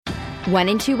1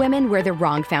 in 2 women wear the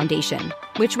wrong foundation.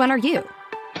 Which one are you?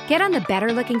 Get on the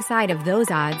better-looking side of those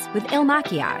odds with Il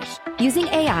Makiage. Using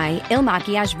AI, Il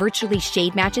Makiage virtually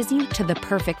shade matches you to the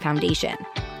perfect foundation.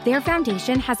 Their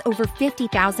foundation has over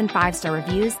 50,000 5-star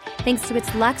reviews thanks to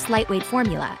its luxe lightweight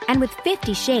formula. And with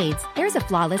 50 shades, there's a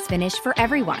flawless finish for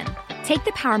everyone. Take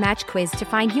the Power Match quiz to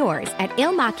find yours at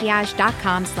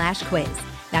ilmakiage.com/quiz.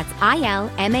 That's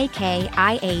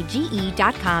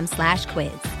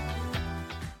ILMAKIAGE.com/quiz.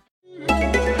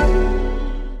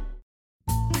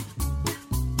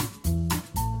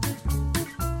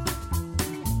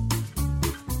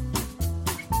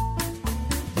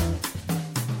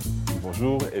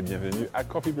 Bonjour et bienvenue à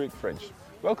Coffee Break French.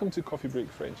 Welcome to Coffee Break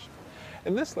French.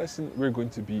 In this lesson, we're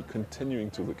going to be continuing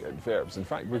to look at verbs. In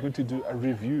fact, we're going to do a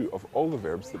review of all the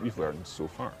verbs that we've learned so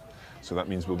far. So that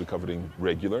means we'll be covering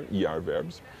regular, ER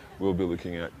verbs. We'll be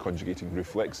looking at conjugating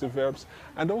reflexive verbs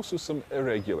and also some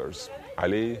irregulars,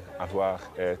 aller, avoir,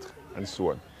 être, and so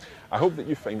on. I hope that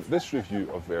you find this review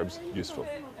of verbs useful.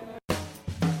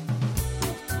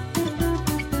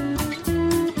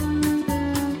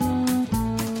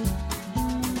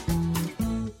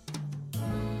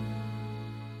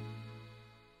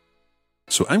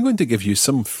 So I'm going to give you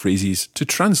some phrases to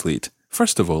translate,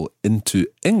 first of all, into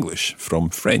English from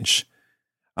French.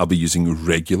 I'll be using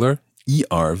regular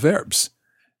ER verbs.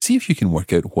 See if you can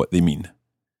work out what they mean.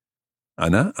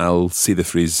 Anna, I'll say the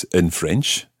phrase in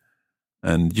French,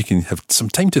 and you can have some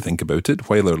time to think about it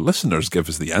while our listeners give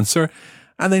us the answer,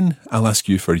 and then I'll ask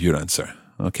you for your answer,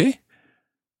 okay?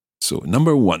 So,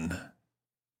 number 1.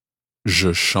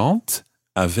 Je chante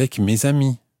avec mes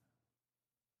amis.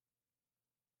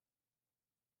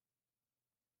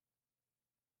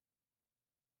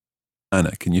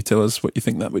 Anna, can you tell us what you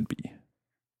think that would be?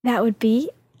 That would be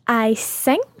I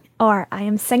sing or I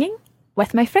am singing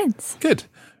with my friends. Good.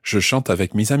 Je chante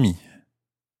avec mes amis.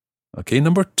 Okay,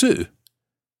 number 2.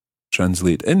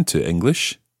 Translate into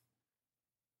English.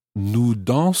 Nous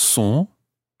dansons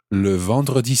le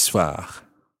vendredi soir.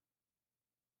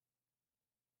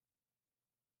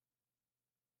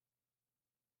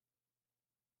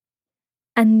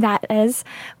 And that is,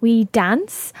 we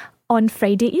dance on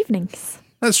Friday evenings.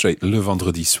 That's right, le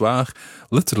vendredi soir,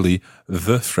 literally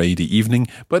the Friday evening,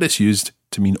 but it's used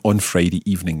to mean on Friday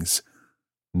evenings.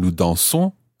 Nous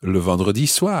dansons le vendredi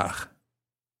soir.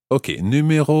 Ok,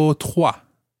 numéro 3.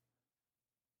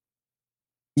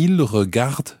 Il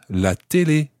regarde la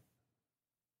télé.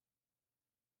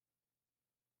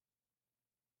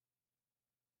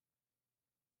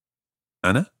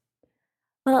 Anna?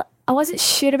 Well, I wasn't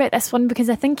sure about this one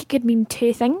because I think it could mean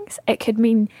two things. It could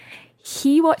mean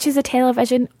he watches the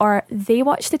television or they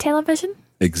watch the television.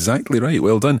 Exactly right,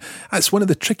 well done. That's one of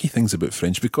the tricky things about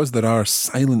French because there are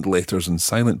silent letters and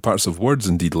silent parts of words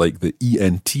indeed like the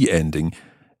ENT ending.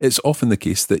 It's often the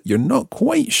case that you're not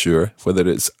quite sure whether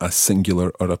it's a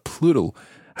singular or a plural.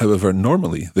 However,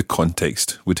 normally the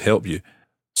context would help you.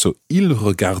 So, il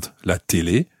regarde la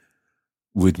télé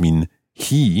would mean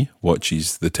he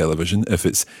watches the television if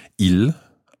it's il,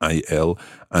 I-L,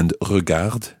 and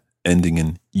regarde, ending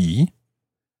in E.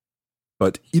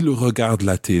 But il regarde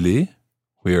la télé,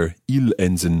 where il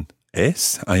ends in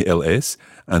S, I-L-S,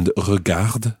 and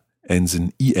regarde ends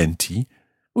in E-N-T,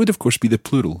 would of course be the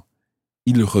plural.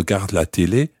 Ils regardent la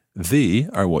télé, they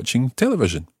are watching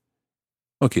television.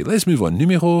 Okay, let's move on.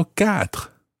 Numéro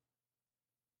 4.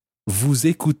 Vous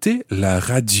écoutez la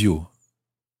radio.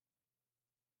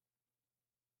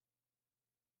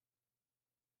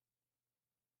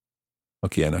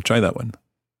 Okay, Anna, try that one.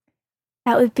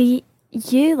 That would be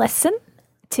you listen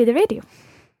to the radio.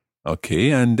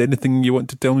 Okay, and anything you want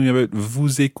to tell me about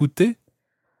vous écoutez?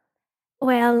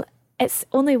 Well, it's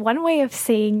only one way of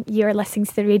saying you're listening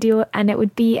to the radio, and it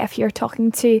would be if you're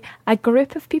talking to a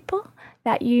group of people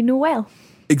that you know well.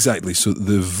 Exactly, so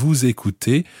the vous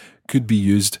écoutez could be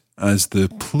used as the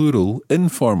plural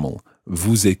informal,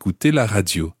 vous écoutez la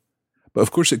radio. But of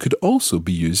course it could also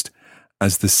be used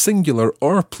as the singular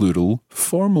or plural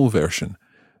formal version.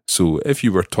 So if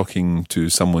you were talking to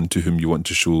someone to whom you want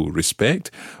to show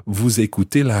respect, vous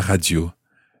écoutez la radio.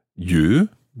 You,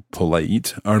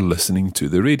 polite, are listening to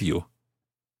the radio.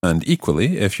 And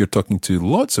equally, if you're talking to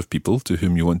lots of people to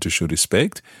whom you want to show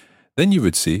respect, then you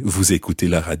would say vous écoutez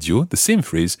la radio, the same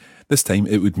phrase. This time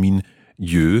it would mean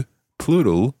you,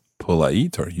 plural,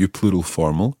 polite, or you, plural,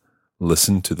 formal,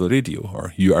 listen to the radio,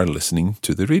 or you are listening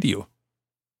to the radio.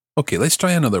 Okay, let's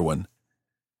try another one.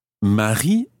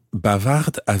 Marie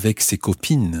bavarde avec ses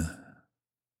copines.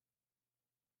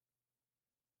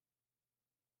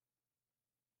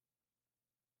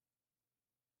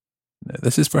 Now,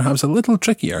 this is perhaps a little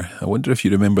trickier. I wonder if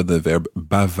you remember the verb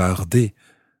bavarder.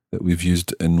 that we've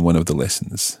used in one of the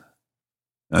lessons?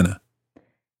 Anna?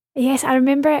 Yes, I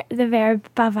remember the verb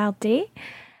bavarder.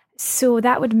 So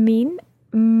that would mean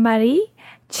Marie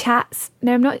chats.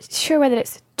 Now, I'm not sure whether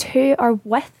it's to or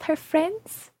with her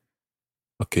friends.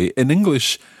 Okay, in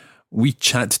English, we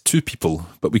chat to people,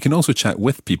 but we can also chat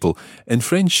with people. In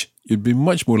French, you'd be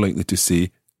much more likely to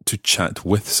say to chat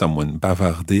with someone,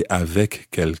 bavarder avec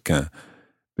quelqu'un.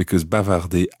 Because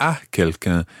bavarder à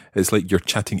quelqu'un, it's like you're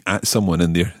chatting at someone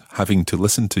and they're having to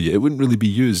listen to you. It wouldn't really be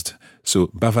used. So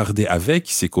bavarder avec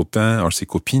ses copains or ses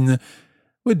copines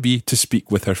would be to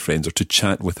speak with her friends or to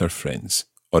chat with her friends.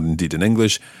 Or indeed in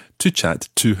English, to chat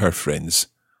to her friends.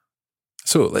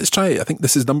 So let's try, I think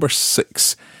this is number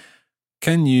 6.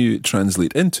 Can you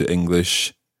translate into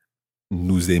English,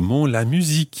 nous aimons la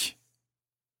musique?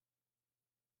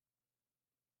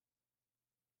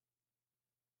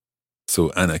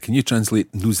 So Anna, can you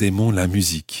translate nous aimons la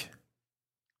musique?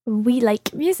 We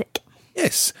like music.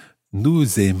 Yes,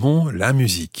 nous aimons la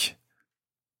musique.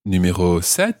 Numéro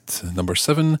 7, number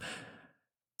 7.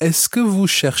 Est-ce que vous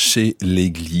cherchez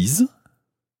l'église?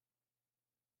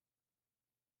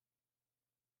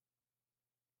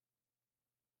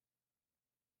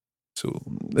 So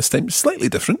this time slightly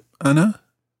different. Anna?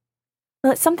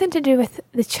 Well, it's something to do with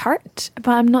the church,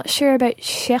 but I'm not sure about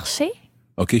chercher.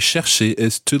 Okay, chercher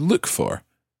is to look for.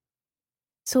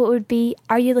 So it would be,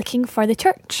 are you looking for the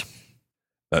church?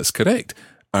 That's correct.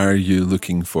 Are you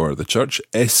looking for the church?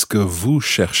 Est-ce que vous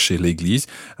cherchez l'église?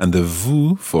 And the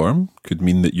vous form could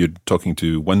mean that you're talking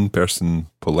to one person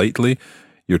politely,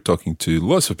 you're talking to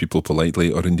lots of people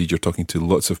politely, or indeed you're talking to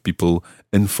lots of people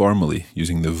informally,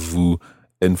 using the vous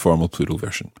informal plural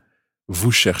version.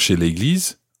 Vous cherchez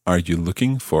l'église? Are you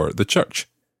looking for the church?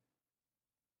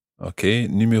 Okay,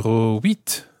 numéro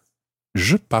 8.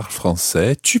 Je parle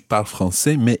français, tu parles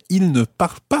français, mais il ne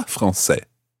parle pas français.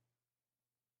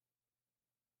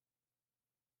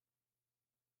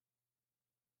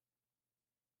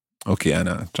 Okay,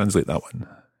 Anna, translate that one.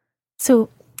 So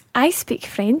I speak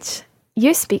French,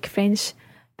 you speak French,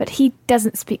 but he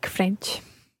doesn't speak French.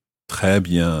 Très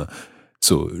bien.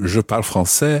 So, je parle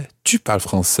français, tu parles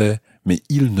français, mais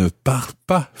il ne parle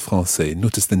pas français.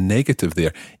 Notice the negative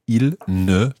there. Il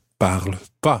ne parle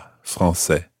pas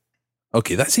français.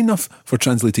 Okay, that's enough for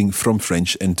translating from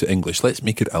French into English. Let's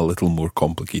make it a little more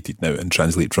complicated now and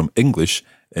translate from English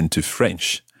into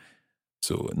French.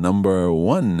 So, number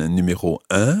 1, numéro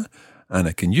 1.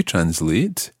 Anna, can you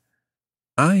translate?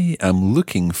 I am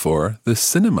looking for the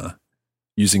cinema,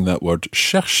 using that word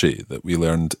chercher that we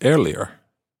learned earlier.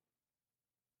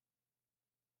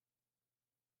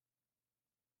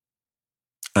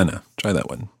 Anna, try that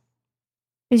one.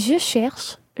 Je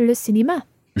cherche le cinéma.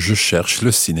 Je cherche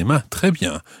le cinéma. Très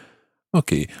bien.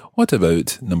 Okay, what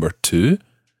about number 2?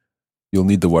 You'll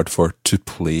need the word for to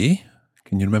play.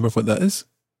 Can you remember what that is?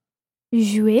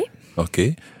 Jouer.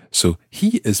 Okay, so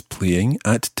he is playing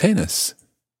at tennis.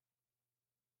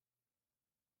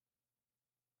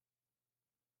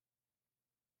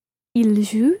 Il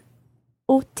joue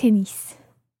au tennis.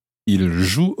 Il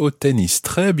joue au tennis.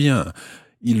 Très bien.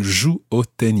 Il joue au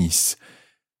tennis.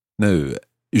 Now,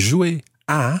 jouer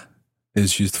à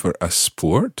is used for a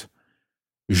sport.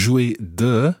 Jouer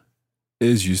de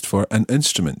is used for an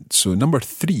instrument. So number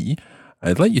 3,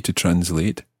 I'd like you to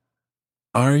translate,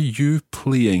 are you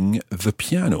playing the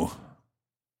piano?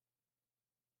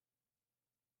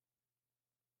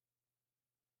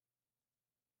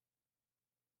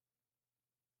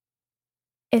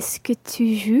 Est-ce que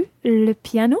tu joues le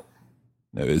piano?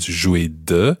 Now it's jouer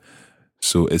de,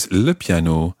 so it's le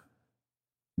piano.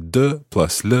 De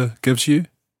plus le gives you?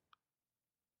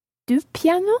 Du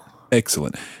piano?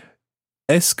 Excellent.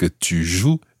 Est-ce que tu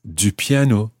joues du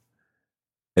piano?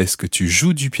 Est-ce que tu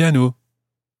joues du piano?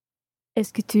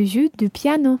 Est-ce que tu joues du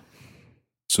piano?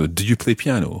 So, do you play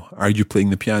piano? Are you playing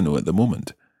the piano at the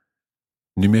moment?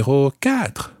 Numéro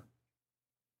 4.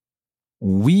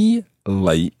 We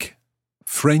like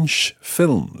French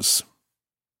films.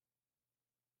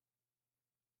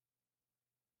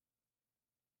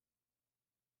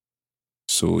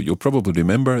 So you'll probably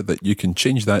remember that you can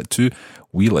change that to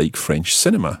we like French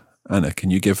cinema. Anna, can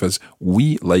you give us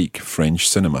we like French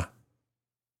cinema?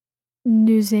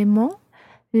 Nous aimons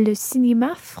le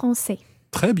cinéma français.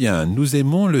 Très bien, nous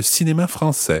aimons le cinéma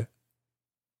français.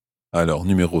 Alors,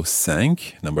 numéro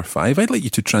 5, number 5, I'd like you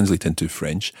to translate into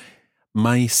French.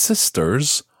 My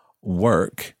sisters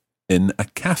work in a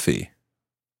cafe.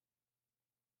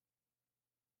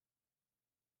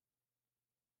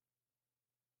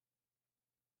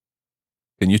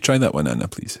 Can you try that one, Anna,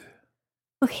 please?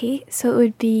 Okay, so it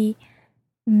would be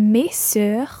mes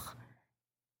sœurs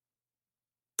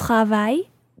travaillent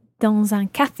dans un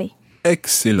café.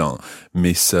 Excellent.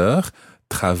 Mes sœurs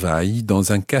travaillent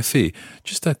dans un café.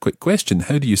 Just a quick question.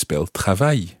 How do you spell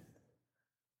travail?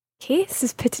 Okay, this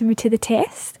is putting me to the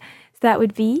test. So that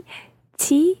would be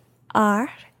Travaillent.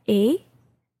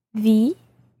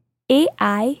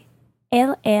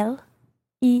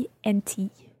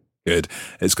 Good.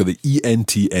 It's got the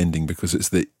ENT ending because it's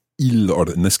the il, or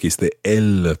in this case, the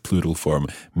L plural form.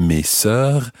 Mes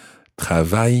sœurs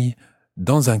travaillent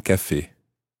dans un café.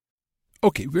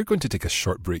 Okay, we're going to take a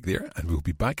short break there and we'll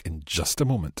be back in just a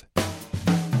moment.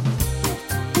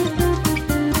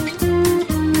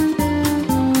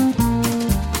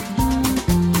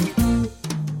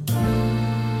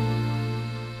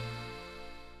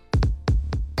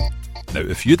 Now,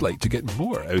 if you'd like to get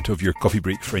more out of your Coffee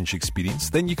Break French experience,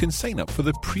 then you can sign up for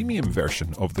the premium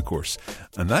version of the course.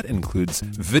 And that includes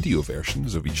video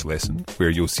versions of each lesson, where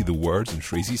you'll see the words and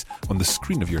phrases on the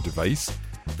screen of your device.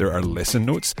 There are lesson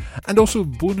notes and also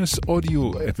bonus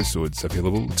audio episodes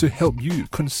available to help you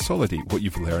consolidate what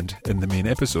you've learned in the main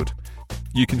episode.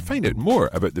 You can find out more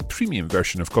about the premium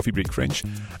version of Coffee Break French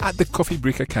at the Coffee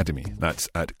Break Academy. That's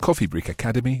at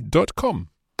coffeebreakacademy.com.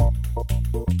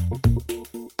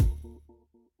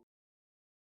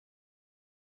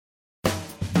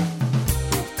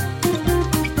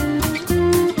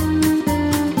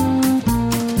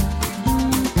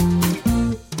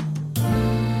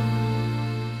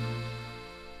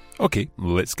 Okay,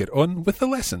 let's get on with the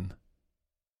lesson.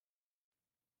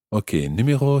 Okay,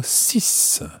 numéro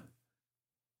 6.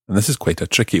 And this is quite a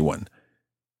tricky one.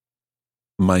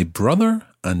 My brother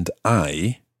and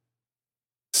I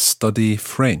study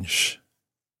French.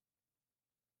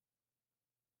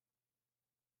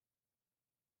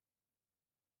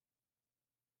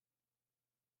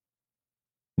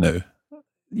 Now,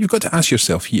 you've got to ask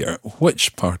yourself here,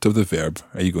 which part of the verb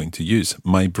are you going to use?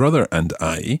 My brother and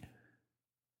I.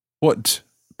 What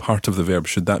part of the verb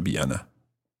should that be, Anna?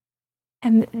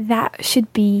 That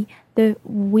should be the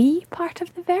we part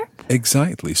of the verb.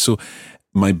 Exactly. So,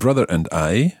 my brother and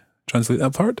I, translate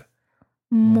that part.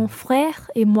 Mon frère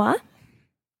et moi.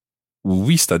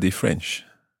 We study French.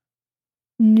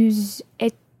 Nous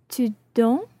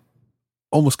étudions.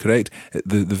 Almost correct.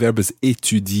 The verb is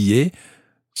étudier.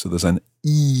 So there's an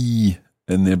E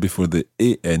in there before the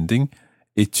A ending.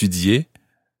 Étudier.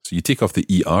 So you take off the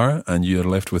ER and you're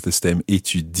left with the stem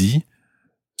étudie.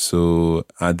 So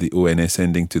add the ONS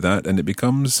ending to that and it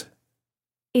becomes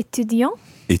Étudiant.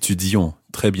 Étudions.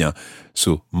 Très bien.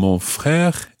 So, mon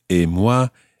frère et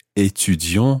moi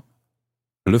étudions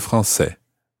le français.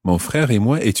 Mon frère et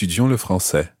moi étudions le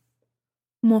français.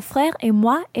 Mon frère et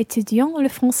moi étudions le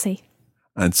français.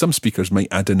 And some speakers might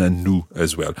add in a nous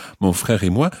as well. Mon frère et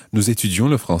moi, nous étudions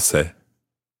le français.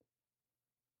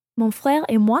 Mon frère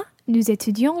et moi, nous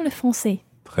étudions le français.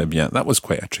 Très bien. That was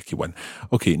quite a tricky one.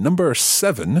 Okay, number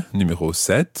 7, numéro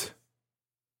 7.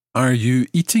 Are you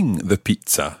eating the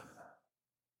pizza?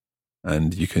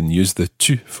 And you can use the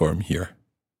tu form here.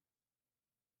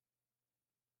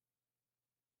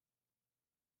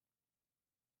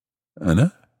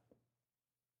 Anna?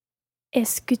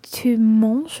 Est-ce que tu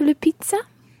manges le pizza?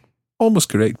 Almost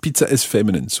correct. Pizza is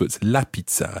feminine, so it's la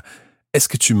pizza. Est-ce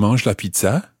que tu manges la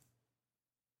pizza?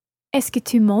 Est-ce que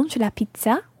tu manges la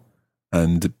pizza?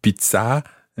 And pizza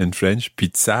in French,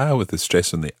 pizza with the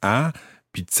stress on the A,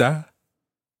 pizza.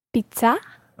 Pizza.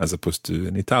 As opposed to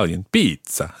in Italian,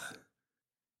 pizza.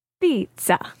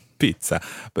 Pizza. Pizza.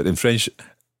 But in French,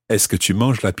 est-ce que tu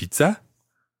manges la pizza?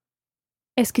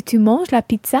 Est-ce que tu manges la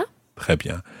pizza? Très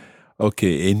bien.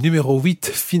 Okay, et numéro 8,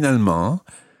 finalement.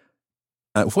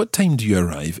 At what time do you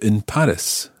arrive in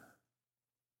Paris?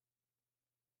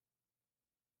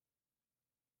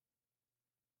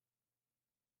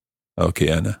 Okay,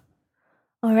 Anna.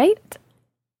 All right.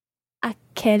 À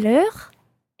quelle heure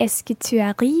est-ce que tu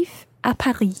arrives à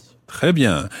Paris? Très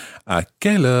bien. À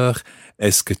quelle heure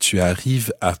est-ce que tu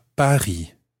arrives à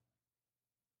Paris?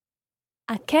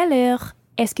 À quelle heure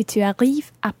est-ce que tu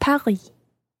arrives à Paris?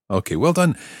 Okay, well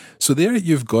done. So there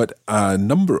you've got a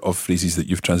number of phrases that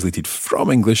you've translated from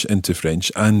English into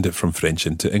French and from French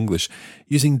into English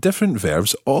using different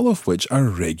verbs, all of which are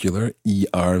regular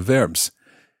ER verbs.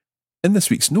 In this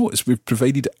week's notes, we've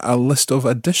provided a list of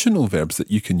additional verbs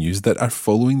that you can use that are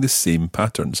following the same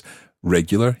patterns,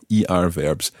 regular ER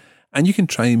verbs, and you can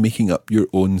try making up your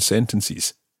own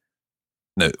sentences.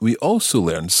 Now, we also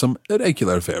learned some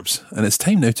irregular verbs, and it's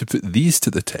time now to put these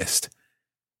to the test.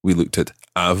 We looked at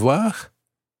avoir,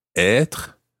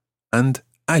 être, and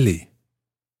aller.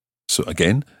 So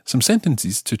again, some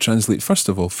sentences to translate first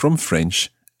of all from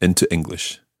French into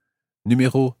English.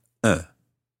 Numéro 1.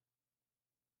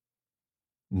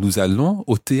 Nous allons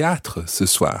au théâtre ce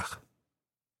soir.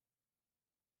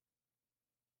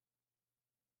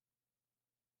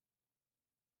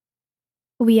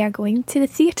 We are going to the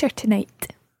theatre tonight.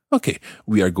 Okay,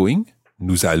 we are going,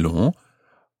 nous allons,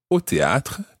 au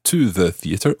théâtre, to the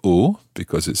theatre, au,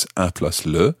 because it's a plus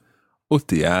le, au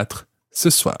théâtre ce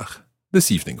soir,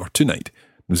 this evening or tonight.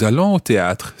 Nous allons au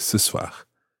théâtre ce soir.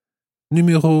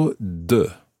 Numéro 2.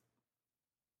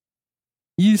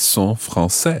 Ils sont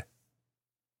français.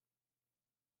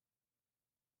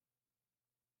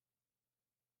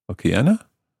 Okay, Anna?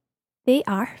 They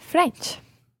are French.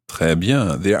 Très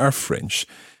bien, they are French.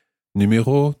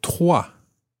 Numéro 3.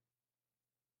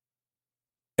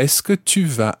 Est-ce que tu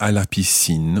vas à la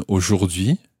piscine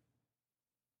aujourd'hui?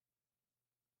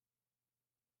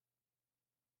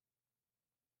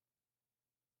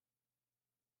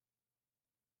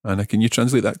 Anna, can you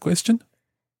translate that question?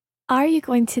 Are you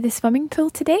going to the swimming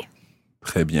pool today?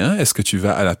 Très bien. Est-ce que tu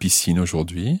vas à la piscine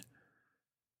aujourd'hui?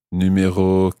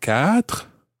 Numéro 4.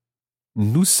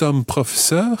 Nous sommes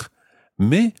professeurs,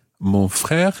 mais mon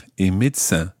frère est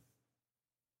médecin.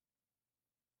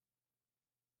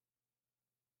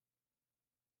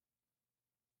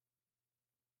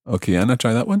 Okay, Anna,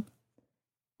 try that one.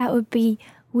 That would be,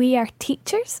 we are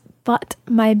teachers, but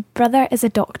my brother is a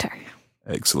doctor.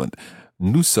 Excellent.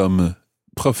 Nous sommes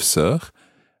professeurs,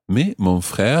 mais mon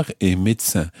frère est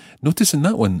médecin. Notice in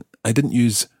that one, I didn't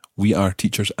use we are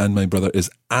teachers and my brother is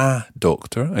a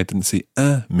doctor. I didn't say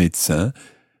un médecin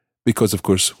because, of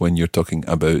course, when you're talking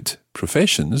about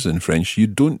professions in French, you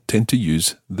don't tend to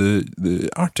use the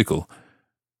article.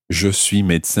 Je suis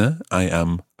médecin, I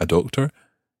am a doctor.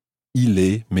 Il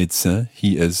est médecin,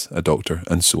 he is a doctor,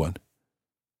 and so on.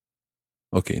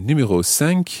 OK, numéro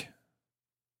 5.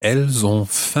 Elles ont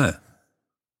faim.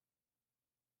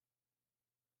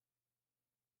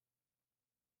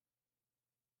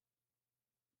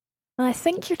 Well, I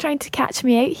think you're trying to catch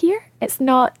me out here. It's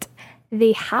not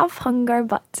they have hunger,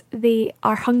 but they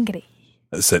are hungry.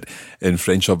 That's it. In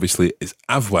French, obviously, it's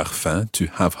avoir faim, to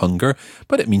have hunger,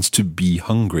 but it means to be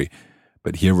hungry.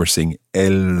 But here we're saying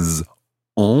elles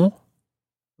ont,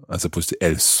 as opposed to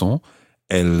elles sont.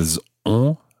 Elles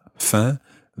ont faim,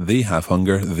 they have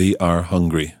hunger, they are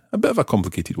hungry. A bit of a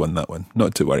complicated one, that one.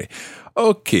 Not to worry.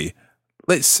 Okay,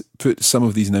 let's put some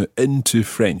of these now into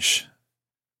French.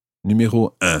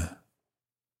 Numéro 1.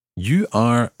 You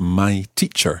are my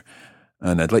teacher.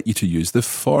 And I'd like you to use the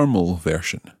formal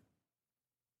version.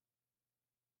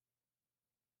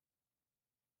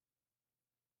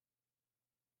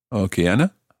 Okay,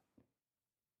 Anna?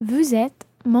 Vous êtes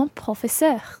mon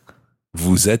professeur.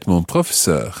 Vous êtes mon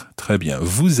professeur. Très bien.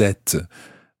 Vous êtes,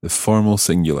 the formal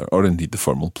singular, or indeed the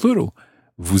formal plural.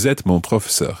 Vous êtes mon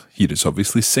professeur. Here it's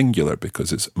obviously singular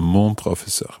because it's mon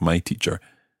professeur, my teacher.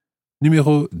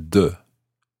 Numéro 2.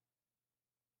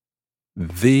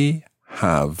 They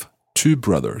have 2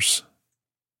 brothers.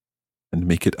 And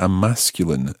make it a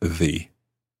masculine they.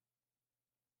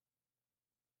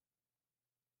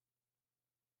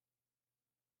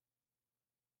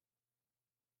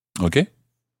 Okay?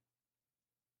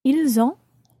 Ils ont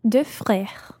 2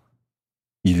 frères.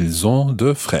 Ils ont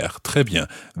 2 frères. Très bien.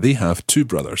 They have 2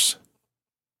 brothers.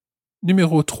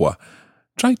 Numéro 3.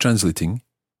 Try translating.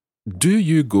 Do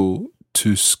you go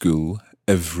to school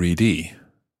every day?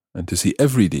 And to say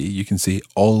every day, you can say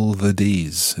all the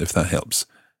days, if that helps.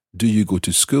 Do you go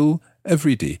to school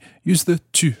every day? Use the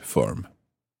tu form.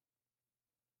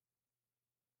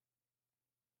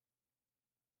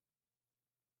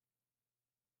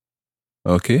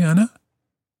 Okay, Anna?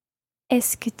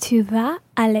 Est-ce que tu vas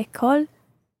à l'école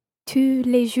tous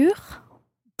les jours?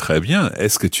 Très bien.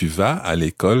 Est-ce que tu vas à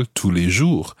l'école tous les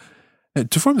jours?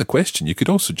 To form the question, you could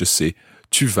also just say,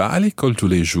 tu vas à l'école tous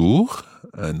les jours?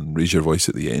 And raise your voice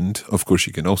at the end. Of course,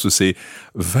 you can also say,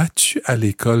 vas-tu à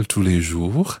l'école tous les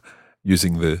jours?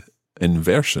 Using the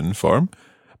inversion form.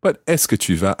 But est-ce que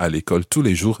tu vas à l'école tous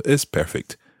les jours is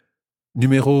perfect.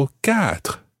 Numéro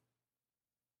 4.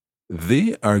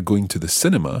 They are going to the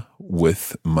cinema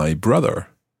with my brother.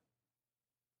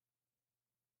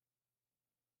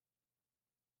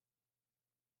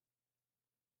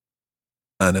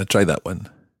 Anna, try that one.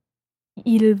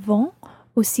 Ils vont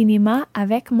au cinéma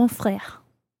avec mon frère.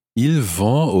 Ils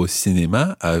vont au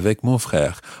cinéma avec mon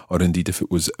frère. Or indeed, if it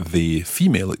was the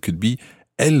female, it could be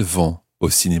elles vont au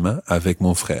cinéma avec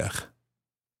mon frère.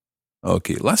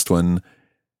 Okay, last one.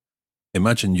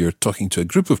 Imagine you're talking to a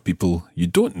group of people you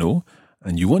don't know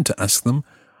and you want to ask them,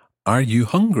 are you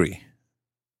hungry?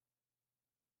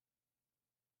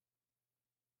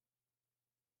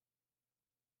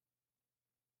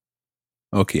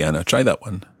 Okay, Anna, try that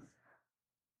one.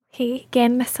 Okay,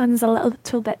 again, this one's a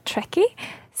little bit tricky.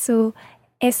 So,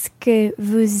 est-ce que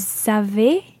vous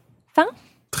avez faim?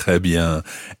 Très bien.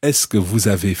 Est-ce que vous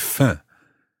avez faim?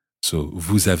 So,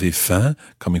 vous avez faim,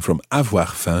 coming from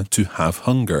avoir faim, to have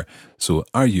hunger. So,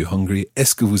 are you hungry?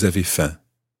 Est-ce que vous avez faim?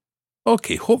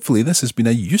 Okay, hopefully this has been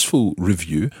a useful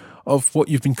review of what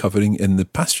you've been covering in the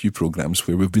past few programs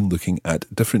where we've been looking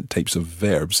at different types of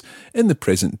verbs in the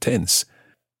present tense.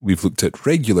 We've looked at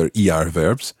regular ER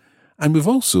verbs, and we've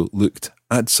also looked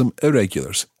at some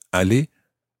irregulars, aller,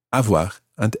 avoir,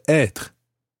 and être.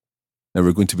 Now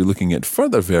we're going to be looking at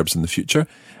further verbs in the future,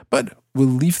 but we'll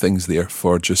leave things there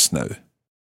for just now.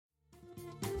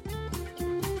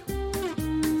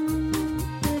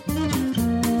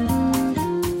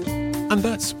 And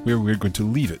that's where we're going to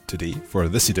leave it today for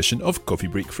this edition of Coffee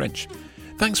Break French.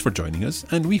 Thanks for joining us,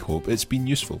 and we hope it's been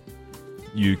useful.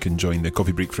 You can join the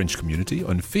Coffee Break French community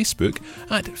on Facebook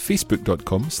at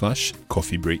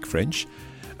facebook.com/coffeebreakfrench,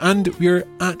 and we're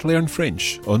at Learn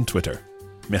French on Twitter.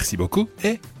 Merci beaucoup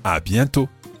et à bientôt.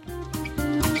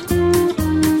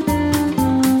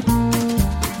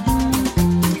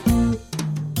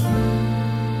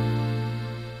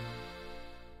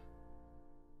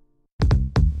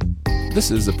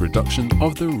 This is a production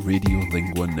of the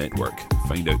Radiolingua Network.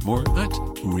 Find out more at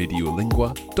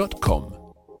radiolingua.com.